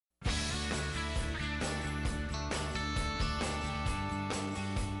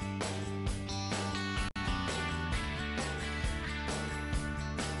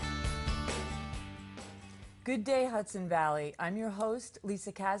Good day, Hudson Valley. I'm your host,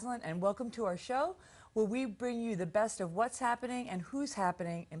 Lisa Caslin, and welcome to our show where we bring you the best of what's happening and who's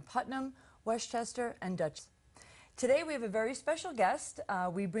happening in Putnam, Westchester, and Dutchess. Today we have a very special guest.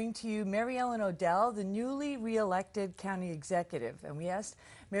 We bring to you MaryEllen Odell, the newly re-elected county executive. And we asked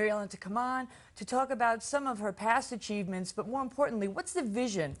MaryEllen to come on to talk about some of her past achievements, but more importantly, what's the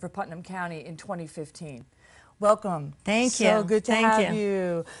vision for Putnam County in 2015? Welcome. Thank you. So good to have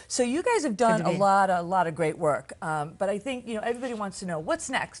you. So you guys have done a lot of great work, but I think everybody wants to know what's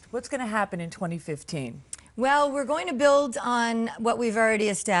next. What's going to happen in 2015? Well, we're going to build on what we've already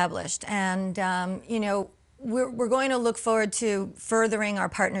established, and we're going to look forward to furthering our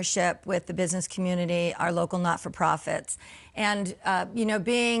partnership with the business community, our local not-for-profits, and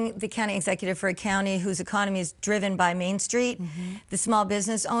being the county executive for a county whose economy is driven by Main Street, the small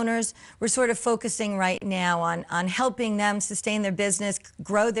business owners. We're sort of focusing right now on helping them sustain their business,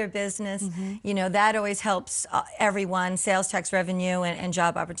 grow their business. That always helps everyone, sales tax revenue and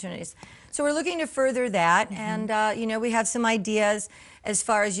job opportunities. So we're looking to further that, and we have some ideas as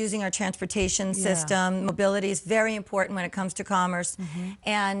far as using our transportation system. Mobility is very important when it comes to commerce.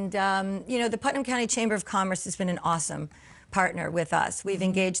 And the Putnam County Chamber of Commerce has been an awesome partner with us. We've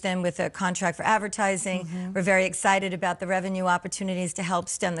engaged them with a contract for advertising. We're very excited about the revenue opportunities to help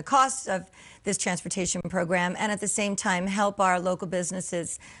stem the costs of this transportation program, and at the same time help our local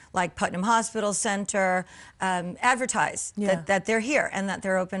businesses like Putnam Hospital Center advertise that they're here and that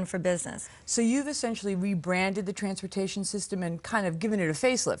they're open for business. So you've essentially rebranded the transportation system and kind of given it a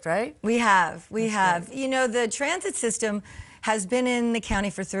facelift, right? We have. That's great. The transit system has been in the county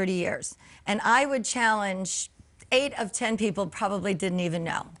for 30 years, and I would challenge 8 of 10 people probably didn't even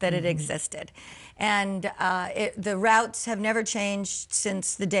know that it existed. And the routes have never changed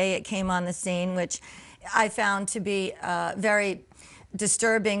since the day it came on the scene, which I found to be very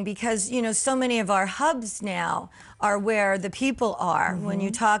disturbing because, so many of our hubs now are where the people are. When you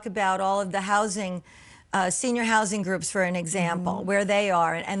talk about all of the housing, senior housing groups, for an example, where they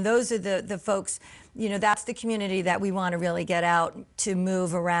are, and those are the folks, that's the community that we want to really get out to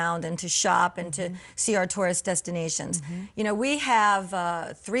move around and to shop and to see our tourist destinations. We have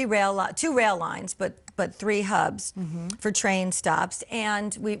 2 rail lines, but 3 hubs for train stops,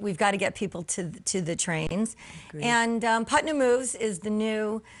 and we've got to get people to the trains. Agreed. And Putnam Moves is the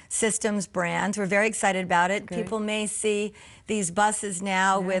new systems brand. We're very excited about it. Great. People may see these buses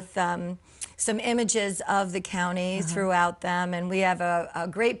now with some images of the county throughout them, and we have a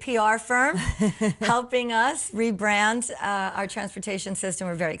great PR firm helping us rebrand our transportation system.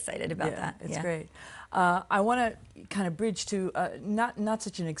 We're very excited about that. It's great. I want to kind of bridge to not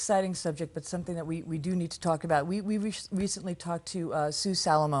such an exciting subject, but something that we do need to talk about. We recently talked to Sue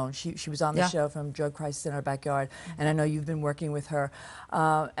Salamone. She was on the show from Drug Crisis in Our Backyard, and I know you've been working with her.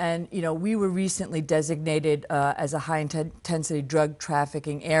 And we were recently designated as a high-intensity drug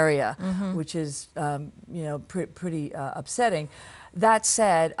trafficking area, which is pretty upsetting. That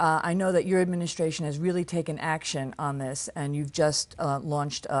said, I know that your administration has really taken action on this, and you've just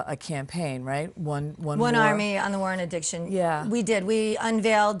launched a campaign, right? One Army on the war on addiction. Yeah. We did. We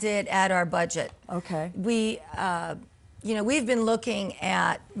unveiled it at our budget. Okay. We've been looking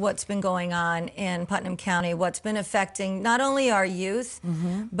at what's been going on in Putnam County, what's been affecting not only our youth,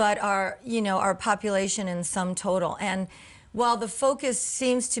 but our population in sum total. And while the focus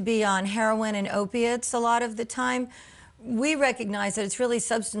seems to be on heroin and opiates a lot of the time, we recognize that it's really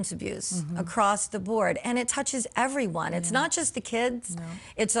substance abuse across the board, and it touches everyone. It's not just the kids. No.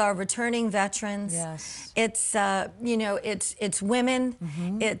 It's our returning veterans. Yes. It's it's women.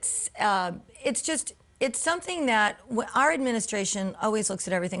 It's something that our administration always looks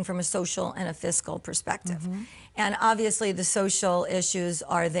at everything from a social and a fiscal perspective. And obviously the social issues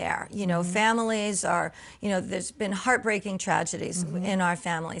are there. Families are, there's been heartbreaking tragedies in our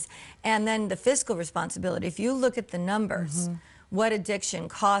families. And then the fiscal responsibility, if you look at the numbers, what addiction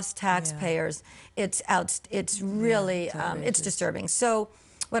costs taxpayers, it's really, it's disturbing. So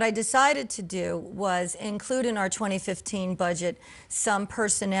what I decided to do was include in our 2015 budget some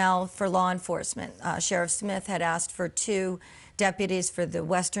personnel for law enforcement. Sheriff Smith had asked for 2 deputies for the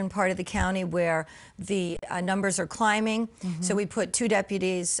western part of the county where the numbers are climbing. So we put 2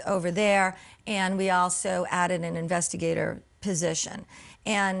 deputies over there, and we also added an investigator position.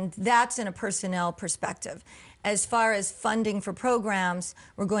 And that's in a personnel perspective. As far as funding for programs,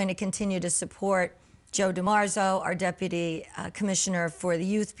 we're going to continue to support Joe DiMarzo, our Deputy Commissioner for the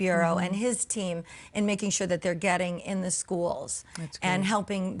Youth Bureau, and his team in making sure that they're getting in the schools and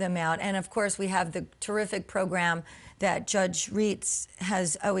helping them out. And of course, we have the terrific program that Judge Reitz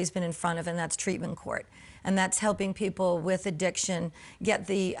has always been in front of, and that's treatment court. And that's helping people with addiction get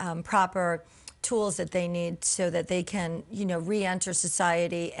the proper tools that they need so that they can, re-enter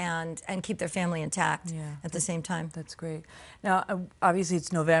society and keep their family intact at the same time. That's great. Now, obviously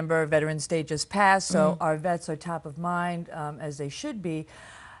it's November, Veterans Day just passed, so our vets are top of mind, as they should be.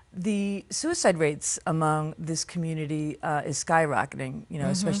 The suicide rates among this community is skyrocketing,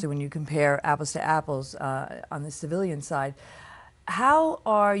 especially when you compare apples to apples on the civilian side. How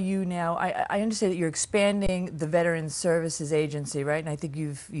are you now? I understand that you're expanding the Veterans Services Agency, right? And I think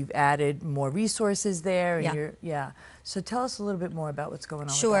you've added more resources there. And So tell us a little bit more about what's going on.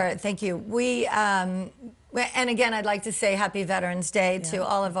 Sure, with that. thank you. We and again, I'd like to say Happy Veterans Day to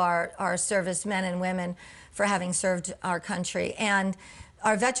all of our servicemen and women for having served our country. And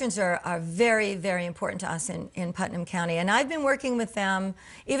our veterans are very, very important to us in Putnam County. And I've been working with them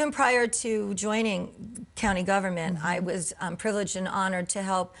even prior to joining county government. I was privileged and honored to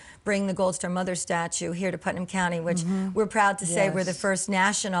help bring the Gold Star Mother statue here to Putnam County, which we're proud to say we're the first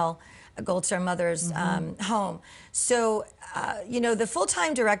national Gold Star Mothers home. So, the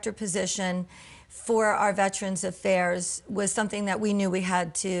full-time director position for our Veterans Affairs was something that we knew we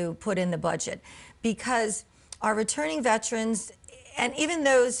had to put in the budget, because our returning veterans, and even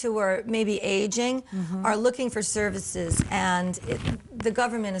those who are maybe aging, are looking for services, and the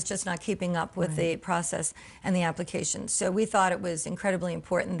government is just not keeping up with the process and the application. So we thought it was incredibly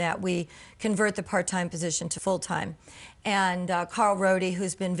important that we convert the part-time position to full-time. And Carl Rohde,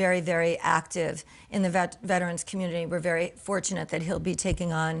 who's been very, very active in the veterans community, we're very fortunate that he'll be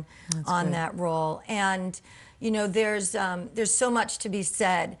taking on that role. And there's so much to be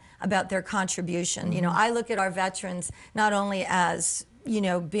said about their contribution. I look at our veterans not only as,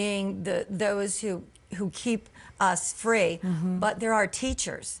 being those who keep us free, but they're our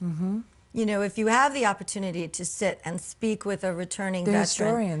teachers. If you have the opportunity to sit and speak with a returning veteran,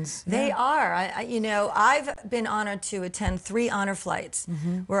 historians. They are. I've been honored to attend 3 honor flights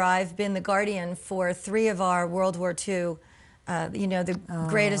where I've been the guardian for 3 of our World War II the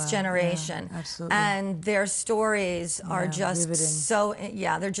greatest generation. Yeah, absolutely. And their stories are just riveting. so,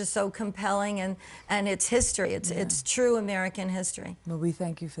 they're just so compelling, and it's history. It's true American history. Well, we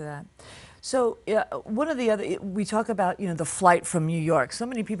thank you for that. So one of the other, we talk about, the flight from New York. So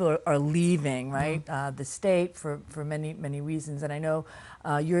many people are leaving, right, the state for many, many reasons. And I know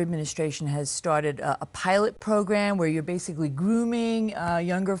your administration has started a pilot program where you're basically grooming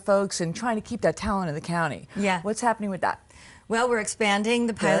younger folks and trying to keep that talent in the county. Yeah. What's happening with that? Well, we're expanding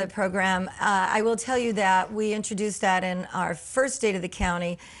the pilot program. I will tell you that we introduced that in our first state of the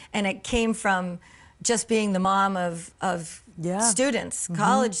county, and it came from just being the mom of students,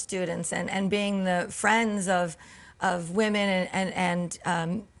 college students, and being the friends of women and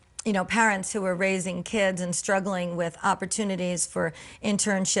parents who were raising kids and struggling with opportunities for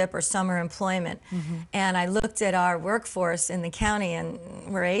internship or summer employment. And I looked at our workforce in the county, and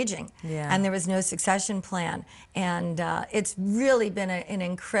we're aging, and there was no succession plan. And it's really been an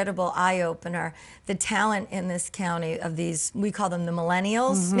incredible eye-opener. The talent in this county of these, we call them the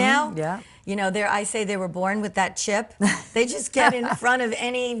millennials now. I say they were born with that chip. They just get in front of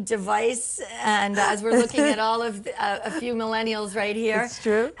any device, and as we're looking at all of a few millennials right here, it's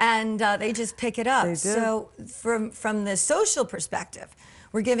true, and they just pick it up. They do. So from the social perspective,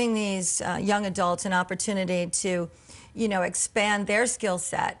 we're giving these young adults an opportunity to expand their skill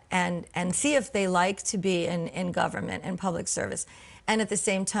set and see if they like to be in government and public service, and at the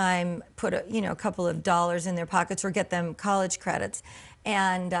same time put a couple of dollars in their pockets or get them college credits.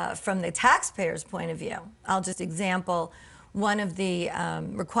 And from the taxpayer's point of view, I'll just example, one of the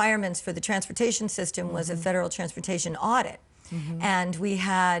requirements for the transportation system was a federal transportation audit. And we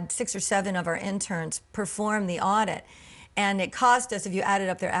had 6 or 7 of our interns perform the audit. And it cost us, if you added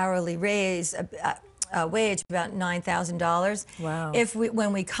up their hourly wage, about $9,000. Wow.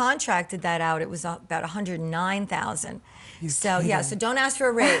 When we contracted that out, it was about $109,000. So don't ask for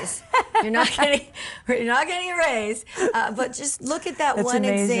a raise. You're not getting a raise. But just look at that. That's one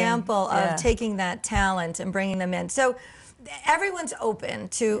amazing. Example of taking that talent and bringing them in. So everyone's open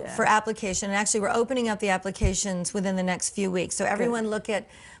for application, and actually we're opening up the applications within the next few weeks. So everyone look at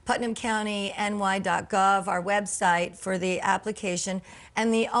putnamcountyny.gov, our website, for the application.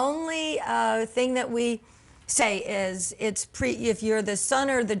 And the only thing that we say is if you're the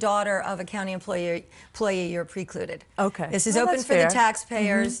son or the daughter of a county employee, you're precluded. Okay. This is open for the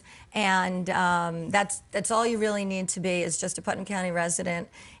taxpayers, and that's all you really need to be, is just a Putnam County resident,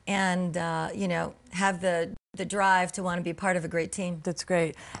 and have the drive to want to be part of a great team. That's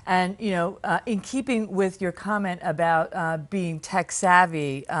great. And in keeping with your comment about being tech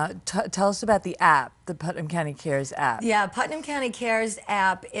savvy, tell us about the app, the Putnam County Cares app. Yeah, Putnam County Cares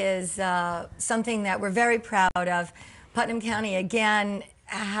app is something that we're very proud of. Putnam County, again,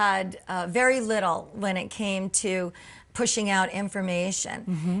 had very little when it came to pushing out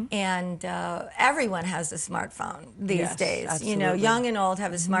information. And everyone has a smartphone these Yes, days. absolutely. You know, young and old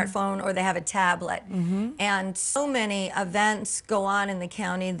have a smartphone or they have a tablet. And so many events go on in the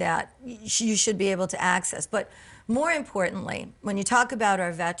county that you should be able to access. But more importantly, when you talk about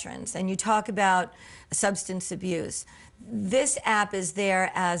our veterans and you talk about substance abuse, this app is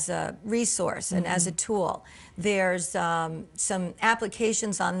there as a resource and as a tool. There's some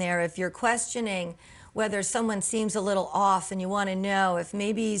applications on there if you're questioning whether someone seems a little off and you want to know if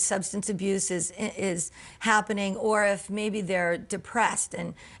maybe substance abuse is happening, or if maybe they're depressed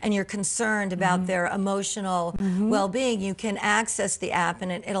and you're concerned about their emotional well-being, you can access the app and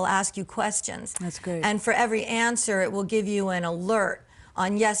it'll ask you questions. That's great. And for every answer, it will give you an alert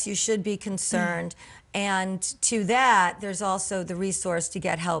on, yes, you should be concerned. And to that, there's also the resource to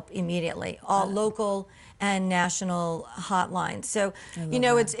get help immediately, all local and national hotlines. So, you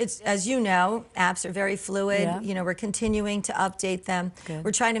know, it's as you know, apps are very fluid. Yeah. You know, we're continuing to update them. Good.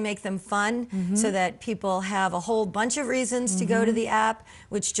 We're trying to make them fun so that people have a whole bunch of reasons to go to the app,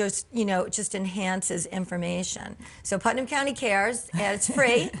 which just, you know, just enhances information. So Putnam County Cares, and it's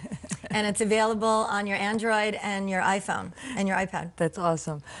free. And it's available on your Android and your iPhone and your iPad. That's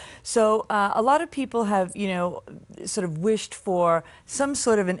awesome. So a lot of people have, you know, sort of wished for some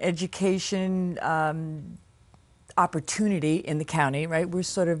sort of an education opportunity in the county, right? We're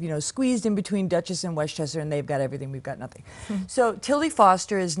sort of, you know, squeezed in between Dutchess and Westchester, and they've got everything, we've got nothing. So Tilly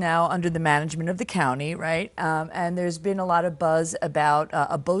Foster is now under the management of the county, right? And there's been a lot of buzz about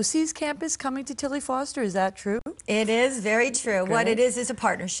a BOCES campus coming to Tilly Foster. Is that true? It is very true. Great. What it is a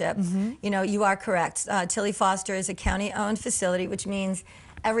partnership. You know, you are correct. Tilly Foster is a county-owned facility, which means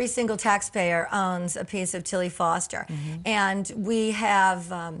every single taxpayer owns a piece of Tilly Foster. And we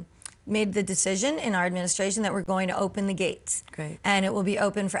have made the decision in our administration that we're going to open the gates. Great. And it will be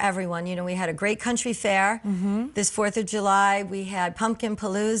open for everyone. You know, we had a great country fair this 4th of July. We had Pumpkin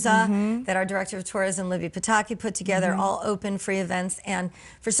Palooza that our Director of Tourism, Libby Pataki, put together, all open, free events. And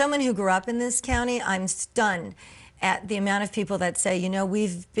for someone who grew up in this county, I'm stunned at the amount of people that say, you know,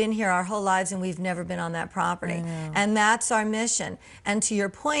 we've been here our whole lives and we've never been on that property. And that's our mission. And to your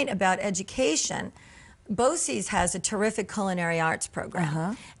point about education, BOCES has a terrific culinary arts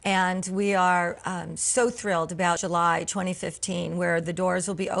program, and we are so thrilled about July 2015, where the doors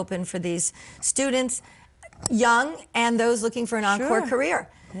will be open for these students, young and those looking for an encore career,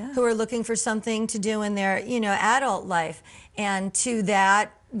 who are looking for something to do in their, you know, adult life. And to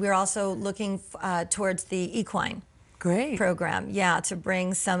that, we're also looking towards the equine program, to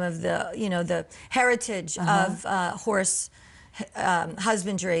bring some of the, you know, the heritage of horse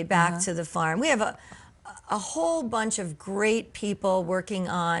husbandry back to the farm. We have a whole bunch of great people working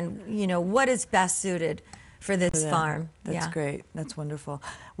on, you know, what is best suited for this farm. That's great. That's wonderful.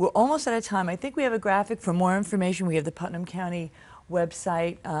 We're almost out of time. I think we have a graphic for more information. We have the Putnam County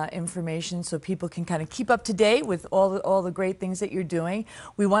website information so people can kind of keep up to date with all the great things that you're doing.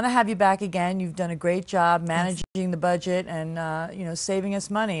 We want to have you back again. You've done a great job managing the budget and you know, saving us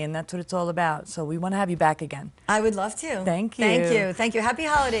money, and that's what it's all about. So we want to have you back again. I would love to. Thank you. Thank you. Thank you. Happy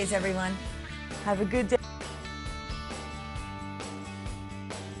holidays, everyone. Have a good day.